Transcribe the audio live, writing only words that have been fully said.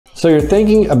So you're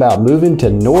thinking about moving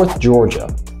to North Georgia.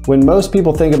 When most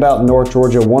people think about North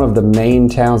Georgia, one of the main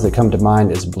towns that come to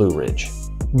mind is Blue Ridge.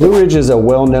 Blue Ridge is a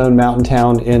well-known mountain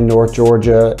town in North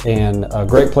Georgia and a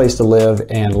great place to live,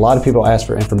 and a lot of people ask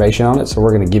for information on it, so we're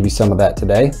going to give you some of that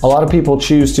today. A lot of people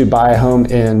choose to buy a home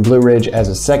in Blue Ridge as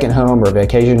a second home or a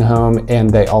vacation home, and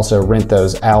they also rent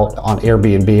those out on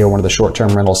Airbnb or one of the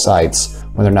short-term rental sites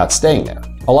when they're not staying there.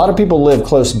 A lot of people live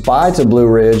close by to Blue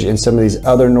Ridge in some of these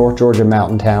other North Georgia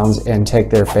mountain towns and take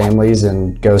their families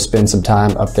and go spend some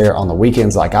time up there on the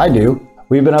weekends like I do.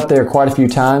 We've been up there quite a few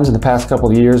times in the past couple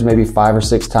of years, maybe 5 or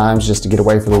 6 times just to get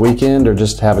away for the weekend or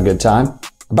just to have a good time.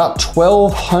 About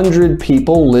 1,200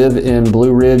 people live in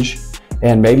Blue Ridge,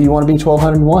 and maybe you want to be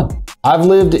 1,201. I've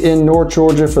lived in North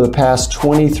Georgia for the past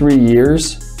 23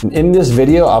 years. In this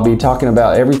video, I'll be talking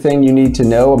about everything you need to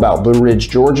know about Blue Ridge,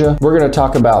 Georgia. We're going to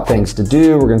talk about things to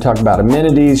do. We're going to talk about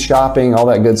amenities, shopping, all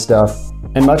that good stuff,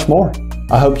 and much more.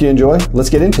 I hope you enjoy.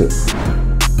 Let's get into it.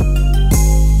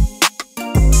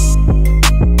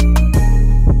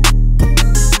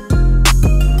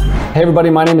 Hey everybody,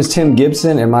 my name is Tim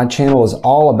Gibson and my channel is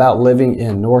all about living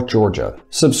in North Georgia.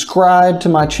 Subscribe to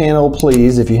my channel,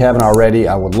 please, if you haven't already.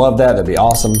 I would love that. That'd be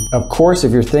awesome. Of course,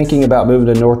 if you're thinking about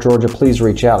moving to North Georgia, please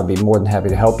reach out. I'd be more than happy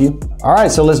to help you. All right,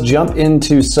 so let's jump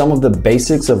into some of the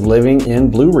basics of living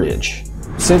in Blue Ridge.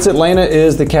 Since Atlanta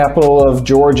is the capital of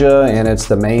Georgia and it's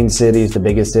the main city, it's the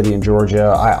biggest city in Georgia,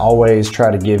 I always try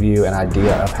to give you an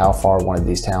idea of how far one of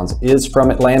these towns is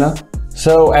from Atlanta.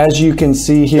 So as you can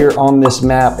see here on this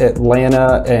map,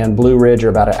 Atlanta and Blue Ridge are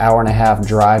about an hour-and-a-half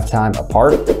drive time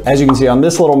apart. As you can see on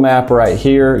this little map right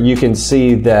here, you can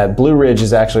see that Blue Ridge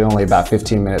is actually only about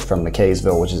 15 minutes from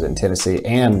McKaysville, which is in Tennessee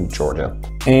and Georgia.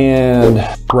 And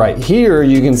right here,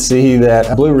 you can see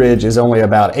that Blue Ridge is only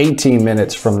about 18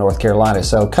 minutes from North Carolina.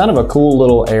 So kind of a cool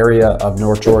little area of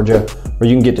North Georgia where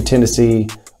you can get to Tennessee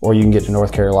or you can get to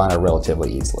North Carolina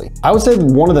relatively easily. I would say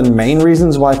one of the main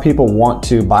reasons why people want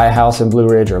to buy a house in Blue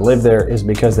Ridge or live there is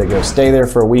because they go stay there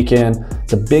for a weekend.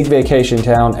 It's a big vacation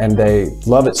town and they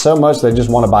love it so much they just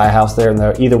want to buy a house there, and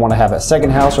they either want to have a second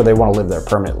house or they want to live there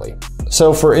permanently.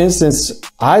 So for instance,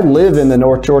 I live in the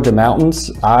North Georgia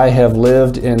mountains. I have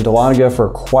lived in Dahlonega for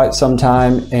quite some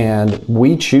time, and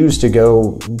we choose to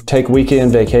go take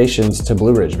weekend vacations to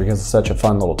Blue Ridge because it's such a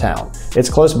fun little town. It's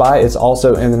close by, it's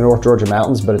also in the North Georgia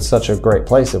mountains, but it's such a great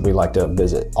place that we like to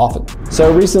visit often.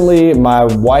 So recently, my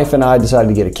wife and I decided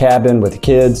to get a cabin with the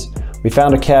kids. We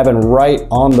found a cabin right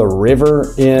on the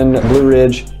river in Blue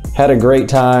Ridge. Had a great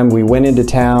time. We went into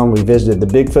town. We visited the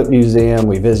Bigfoot Museum.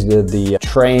 We visited the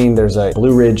train. There's a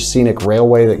Blue Ridge Scenic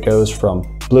Railway that goes from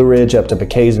Blue Ridge up to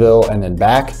McKaysville and then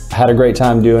back. Had a great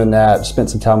time doing that. Spent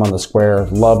some time on the square.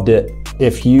 Loved it.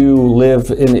 If you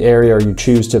live in the area or you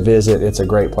choose to visit, it's a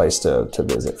great place to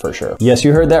visit for sure. Yes,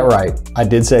 you heard that right. I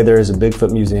did say there is a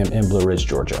Bigfoot Museum in Blue Ridge,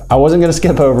 Georgia. I wasn't gonna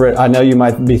skip over it. I know you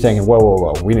might be thinking, whoa, whoa,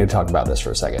 whoa, we need to talk about this for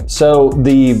a second. So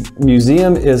the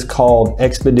museum is called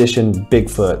Expedition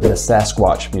Bigfoot, the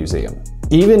Sasquatch Museum.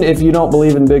 Even if you don't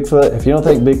believe in Bigfoot, if you don't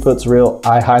think Bigfoot's real,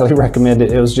 I highly recommend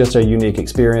it. It was just a unique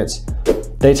experience.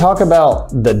 They talk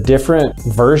about the different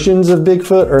versions of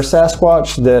Bigfoot or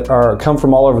Sasquatch that come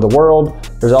from all over the world.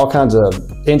 There's all kinds of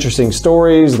interesting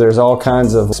stories. There's all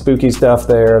kinds of spooky stuff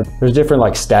there. There's different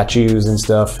like statues and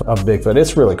stuff of Bigfoot.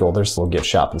 It's really cool. There's a little gift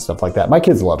shop and stuff like that. My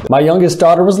kids loved it. My youngest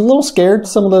daughter was a little scared.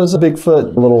 Some of those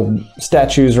Bigfoot little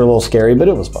statues are a little scary, but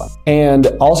it was fun. And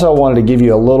also I wanted to give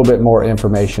you a little bit more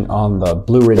information on the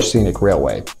Blue Ridge Scenic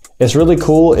Railway. It's really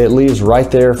cool. It leaves right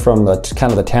there from the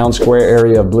kind of the town square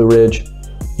area of Blue Ridge.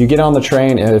 You get on the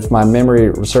train, and if my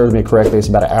memory serves me correctly, it's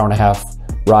about an hour-and-a-half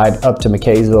ride up to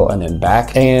McKaysville and then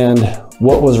back. And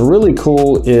what was really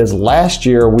cool is last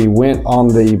year we went on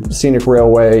the Scenic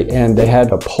Railway and they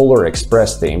had a Polar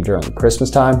Express theme during Christmas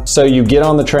time. So you get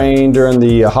on the train during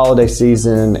the holiday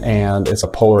season and it's a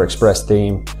Polar Express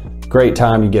theme. Great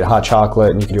time. You get hot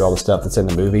chocolate and you can do all the stuff that's in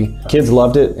the movie. Kids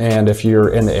loved it, and if you're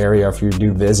in the area, if you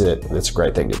do visit, it's a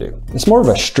great thing to do. It's more of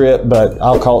a strip, but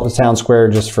I'll call it the town square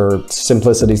just for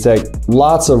simplicity's sake.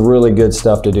 Lots of really good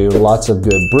stuff to do. Lots of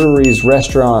good breweries,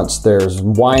 restaurants, there's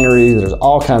wineries, there's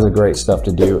all kinds of great stuff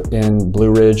to do in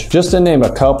Blue Ridge. Just to name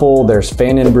a couple, there's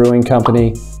Fannin Brewing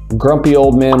Company, Grumpy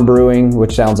Old Men Brewing,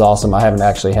 which sounds awesome. I haven't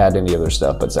actually had any of their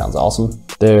stuff, but sounds awesome.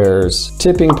 There's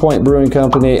Tipping Point Brewing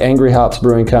Company, Angry Hops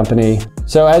Brewing Company.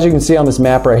 So as you can see on this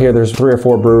map right here, there's 3 or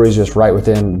 4 breweries just right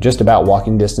within just about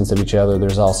walking distance of each other.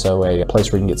 There's also a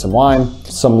place where you can get some wine,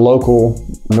 some local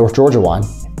North Georgia wine,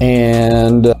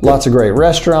 and lots of great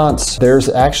restaurants. There's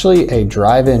actually a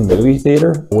drive-in movie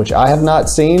theater, which I have not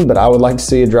seen, but I would like to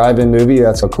see a drive-in movie.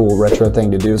 That's a cool retro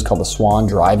thing to do. It's called the Swan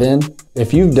Drive-In.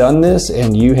 If you've done this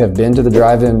and you have been to the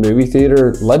drive-in movie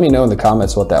theater, let me know in the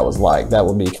comments what that was like. That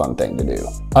would be a fun thing to do.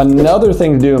 Another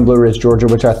thing to do in Blue Ridge, Georgia,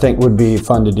 which I think would be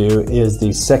fun to do, is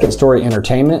the Second Story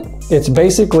Entertainment. It's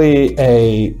basically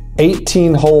a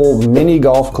 18-hole mini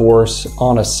golf course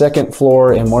on a second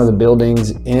floor in one of the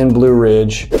buildings in Blue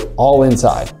Ridge, all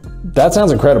inside. That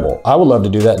sounds incredible. I would love to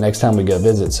do that next time we go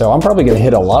visit. So I'm probably gonna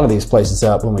hit a lot of these places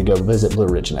up when we go visit Blue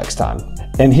Ridge next time.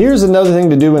 And here's another thing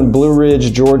to do in Blue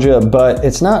Ridge, Georgia, but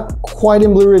it's not quite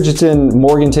in Blue Ridge, it's in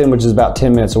Morganton, which is about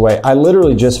 10 minutes away. I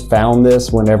literally just found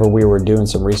this whenever we were doing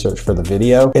some research for the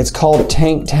video. It's called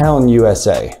Tank Town,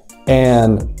 USA.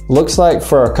 And looks like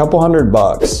for a couple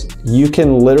 $100, you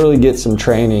can literally get some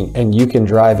training and you can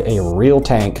drive a real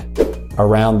tank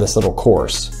around this little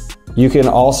course. You can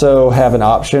also have an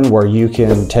option where you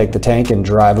can take the tank and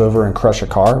drive over and crush a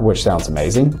car, which sounds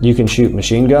amazing. You can shoot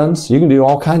machine guns. You can do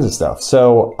all kinds of stuff.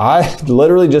 So I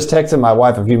literally just texted my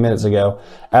wife a few minutes ago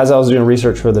as I was doing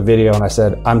research for the video, and I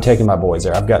said, I'm taking my boys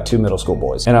there. I've got 2 middle school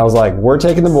boys. And I was like, we're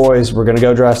taking the boys. We're gonna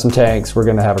go drive some tanks. We're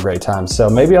gonna have a great time. So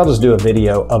maybe I'll just do a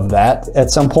video of that at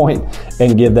some point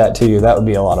and give that to you. That would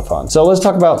be a lot of fun. So let's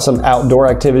talk about some outdoor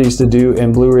activities to do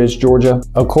in Blue Ridge, Georgia.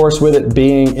 Of course, with it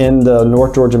being in the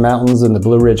North Georgia mountains and the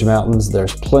Blue Ridge Mountains,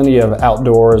 there's plenty of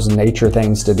outdoors nature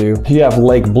things to do. You have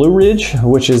Lake Blue Ridge,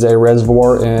 which is a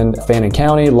reservoir in Fannin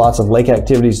County. Lots of lake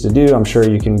activities to do. I'm sure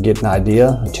you can get an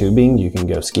idea. Tubing, you can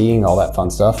go skiing, all that fun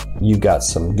stuff. You've got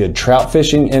some good trout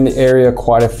fishing in the area,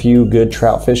 quite a few good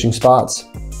trout fishing spots.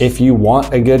 If you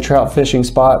want a good trout fishing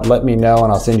spot, let me know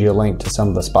and I'll send you a link to some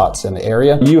of the spots in the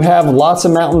area. You have lots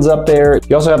of mountains up there.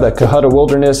 You also have the Cohutta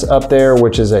Wilderness up there,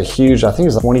 which is a huge, I think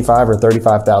it's a 25 or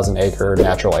 35,000 acre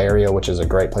natural area, which is a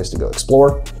great place to go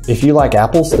explore. If you like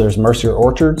apples, there's Mercier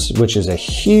Orchards, which is a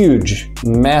huge,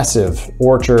 massive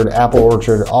orchard, apple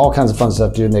orchard, all kinds of fun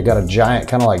stuff to do. And they've got a giant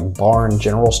kind of like barn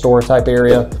general store type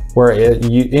area where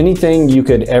anything you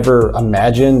could ever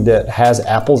imagine that has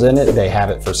apples in it, they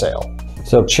have it for sale.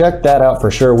 So check that out for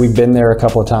sure. We've been there a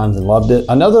couple of times and loved it.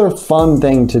 Another fun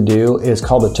thing to do is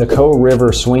called the Toccoa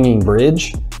River Swinging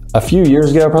Bridge. A few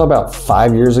years ago, probably about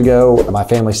 5 years ago, my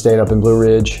family stayed up in Blue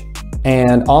Ridge.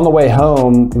 And on the way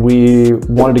home, we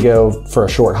wanted to go for a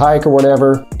short hike or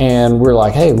whatever. And we're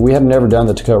like, hey, we have never done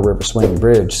the Toccoa River Swinging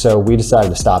Bridge. So we decided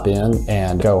to stop in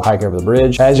and go hike over the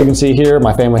bridge. As you can see here,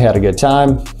 my family had a good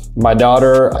time. My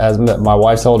daughter, as my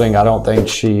wife's holding, I don't think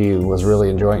she was really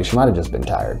enjoying it. She might have just been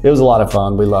tired. It was a lot of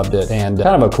fun. We loved it and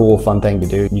kind of a cool, fun thing to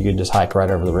do. You could just hike right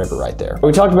over the river right there.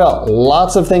 We talked about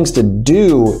lots of things to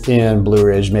do in Blue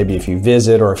Ridge, maybe if you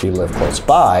visit or if you live close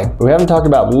by. But we haven't talked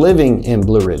about living in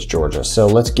Blue Ridge, Georgia. So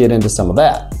let's get into some of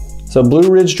that. So Blue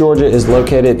Ridge, Georgia is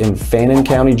located in Fannin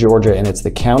County, Georgia, and it's the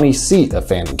county seat of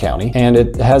Fannin County. And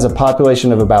it has a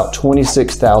population of about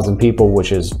 26,000 people,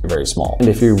 which is very small. And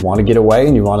if you want to get away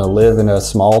and you want to live in a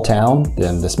small town,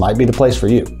 then this might be the place for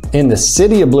you. In the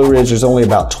city of Blue Ridge, there's only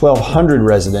about 1,200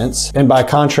 residents. And by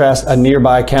contrast, a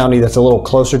nearby county that's a little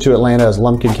closer to Atlanta is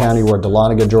Lumpkin County, where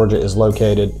Dahlonega, Georgia is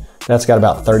located. That's got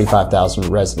about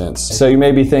 35,000 residents. So you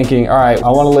may be thinking, all right, I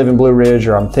want to live in Blue Ridge,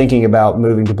 or I'm thinking about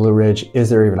moving to Blue Ridge. Is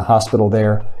there even a hospital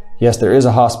there? Yes, there is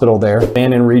a hospital there.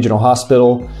 Fannin Regional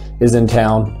Hospital is in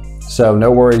town. So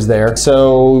no worries there.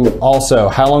 So also,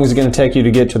 how long is it going to take you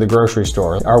to get to the grocery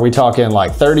store? Are we talking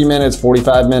like 30 minutes,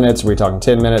 45 minutes? Are we talking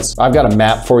 10 minutes? I've got a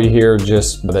map for you here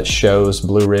just that shows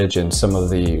Blue Ridge and some of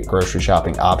the grocery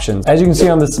shopping options. As you can see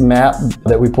on this map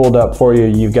that we pulled up for you,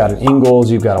 you've got an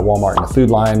Ingles, you've got a Walmart and a Food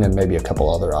Line, and maybe a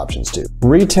couple other options too.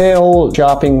 Retail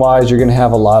shopping wise, you're going to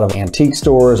have a lot of antique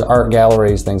stores, art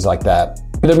galleries, things like that.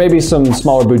 There may be some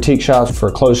smaller boutique shops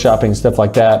for clothes shopping, stuff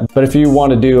like that. But if you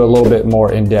want to do a little bit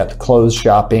more in-depth clothes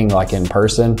shopping, like in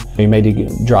person, you may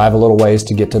drive a little ways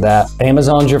to get to that.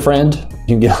 Amazon's your friend.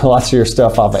 You can get lots of your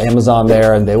stuff off of Amazon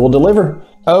there and they will deliver.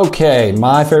 Okay,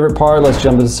 my favorite part, let's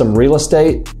jump into some real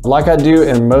estate. Like I do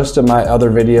in most of my other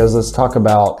videos, let's talk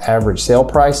about average sale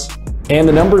price. And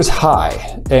the number is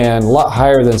high, and a lot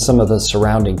higher than some of the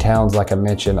surrounding towns. Like I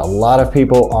mentioned, a lot of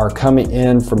people are coming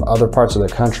in from other parts of the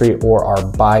country or are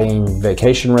buying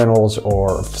vacation rentals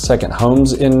or second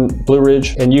homes in Blue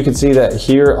Ridge. And you can see that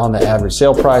here on the average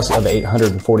sale price of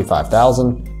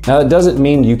 $845,000. Now that doesn't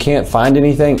mean you can't find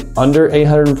anything under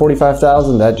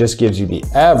 $845,000. That just gives you the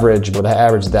average, but the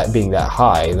average that being that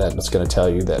high, that's going to tell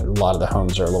you that a lot of the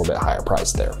homes are a little bit higher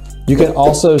priced there. You can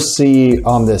also see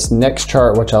on this next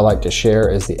chart, which I like to share,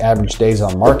 is the average days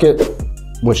on market,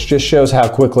 which just shows how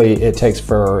quickly it takes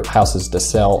for houses to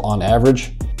sell on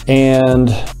average. And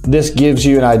this gives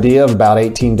you an idea of about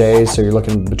 18 days. So you're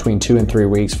looking between 2 and 3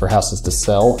 weeks for houses to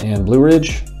sell in Blue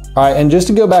Ridge. All right, and just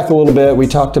to go back a little bit, we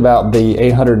talked about the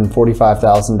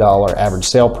 $845,000 average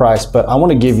sale price, but I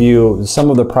want to give you some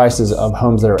of the prices of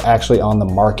homes that are actually on the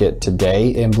market today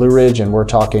in Blue Ridge, and we're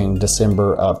talking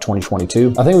December of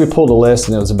 2022. I think we pulled a list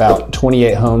and it was about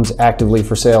 28 homes actively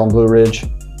for sale in Blue Ridge.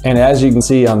 And as you can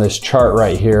see on this chart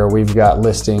right here, we've got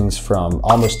listings from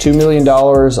almost $2 million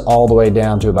all the way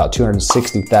down to about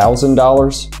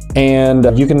 $260,000.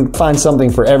 And you can find something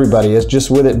for everybody. It's just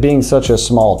with it being such a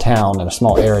small town and a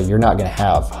small area, you're not gonna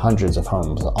have hundreds of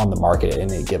homes on the market at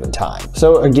any given time.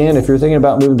 So again, if you're thinking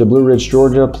about moving to Blue Ridge,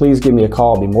 Georgia, please give me a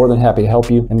call. I'll be more than happy to help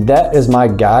you. And that is my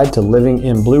guide to living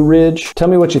in Blue Ridge. Tell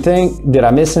me what you think. Did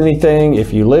I miss anything?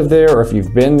 If you live there or if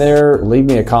you've been there, leave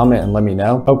me a comment and let me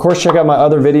know. Of course, check out my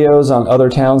other videos on other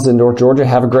towns in North Georgia.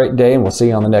 Have a great day and we'll see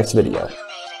you on the next video.